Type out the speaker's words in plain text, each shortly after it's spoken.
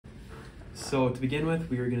So to begin with,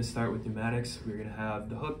 we were going to start with pneumatics. We were going to have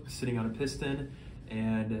the hook sitting on a piston,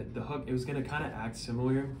 and the hook, it was going to kind of act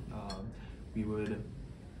similar. We would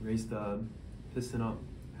raise the piston up,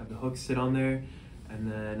 have the hook sit on there,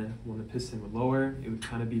 and then when the piston would lower, it would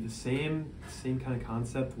kind of be the same kind of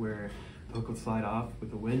concept where the hook would slide off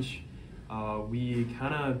with a winch. We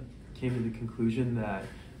kind of came to the conclusion that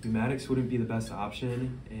pneumatics wouldn't be the best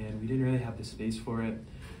option, and we didn't really have the space for it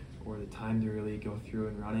or the time to really go through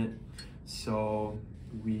and run it. So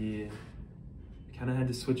we kind of had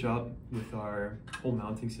to switch up with our whole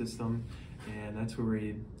mounting system, and that's where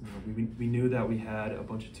we knew that we had a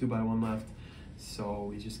bunch of 2x1 left, so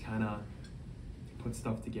we just kind of put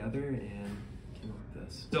stuff together and came up with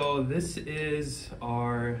this. So this is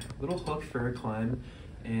our little hook for our climb,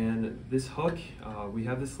 and this hook, we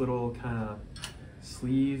have this little kind of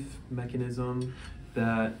sleeve mechanism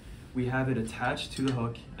that we have it attached to the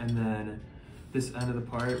hook, and then this end of the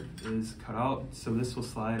part is cut out, so this will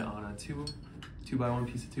slide on a 2x1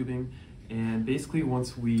 piece of tubing. And basically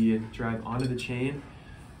once we drive onto the chain,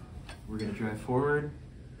 we're going to drive forward,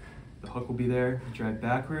 the hook will be there, drive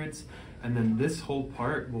backwards, and then this whole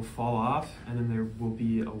part will fall off, and then there will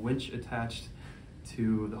be a winch attached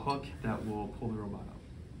to the hook that will pull the robot out.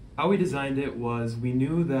 How we designed it was we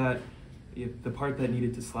knew that if the part that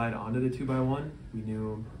needed to slide onto the 2x1, we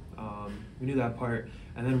knew that part,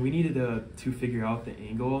 and then we needed to figure out the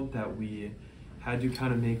angle that we had to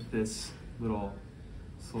kind of make this little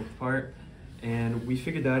sloped part, and we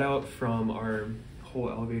figured that out from our whole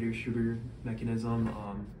elevator shooter mechanism.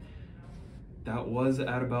 That was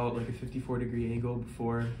at about like a 54-degree angle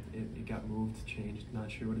before it got moved, changed,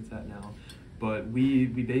 not sure what it's at now, but we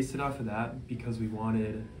based it off of that because we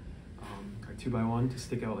wanted our 2x1 to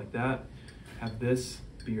stick out like that, have this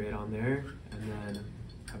be right on there, and then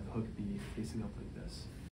have the hook be facing up like